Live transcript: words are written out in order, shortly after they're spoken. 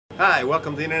Hi,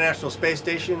 welcome to the International Space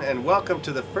Station and welcome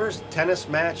to the first tennis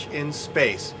match in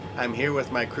space. I'm here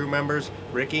with my crew members,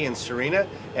 Ricky and Serena,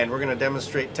 and we're going to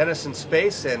demonstrate tennis in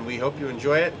space, and we hope you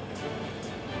enjoy it.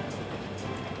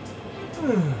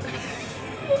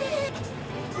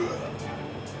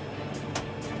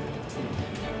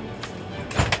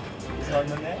 On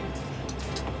the net?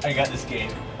 I got this game.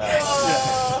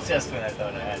 Just when I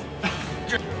thought I had it.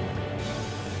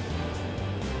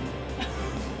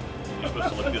 You're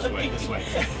supposed to look this way, this way.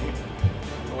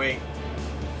 Wait.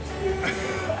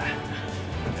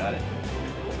 Got it.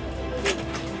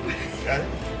 Got it?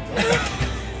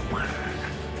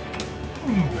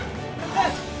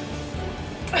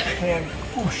 And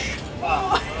whoosh.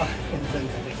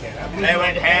 They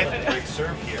went head. Big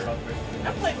serve here.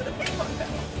 I'm playing with a ping pong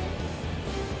paddle.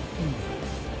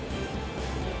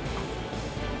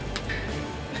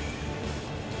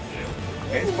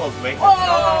 Baseball's making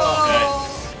Oh!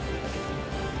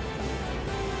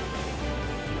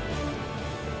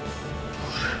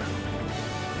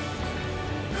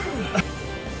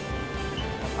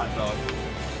 Hot dog.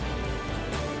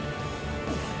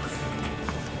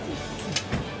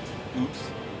 Oops.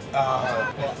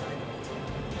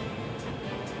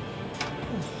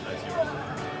 That's yours.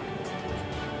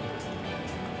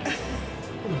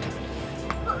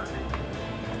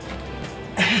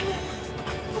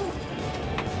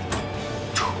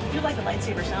 You like the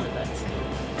lightsaber sound effects.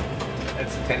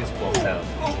 That's a tennis ball sound.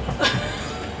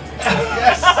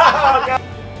 Yes!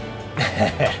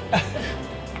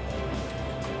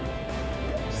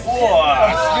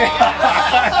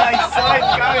 I saw it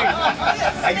coming.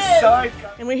 I saw it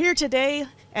coming. And we're here today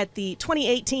at the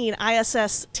 2018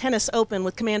 ISS Tennis Open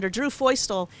with Commander Drew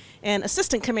Feustel and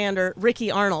Assistant Commander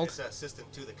Ricky Arnold. It's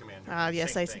assistant to the commander.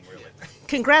 Yes, Same I thing, really.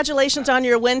 Congratulations on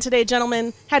your win today,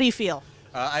 gentlemen. How do you feel?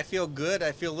 I feel good.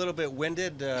 I feel a little bit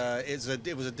winded.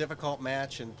 It was a difficult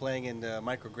match, and playing in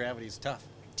microgravity is tough.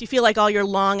 Do you feel like all your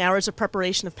long hours of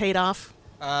preparation have paid off?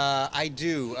 I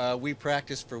do. We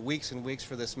practiced for weeks and weeks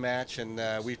for this match, and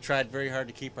we've tried very hard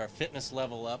to keep our fitness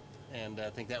level up, and I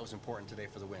think that was important today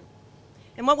for the win.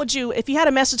 And what would you, if you had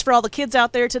a message for all the kids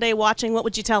out there today watching, what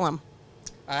would you tell them?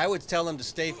 I would tell them to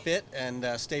stay fit and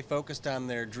stay focused on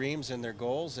their dreams and their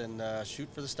goals and shoot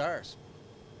for the stars.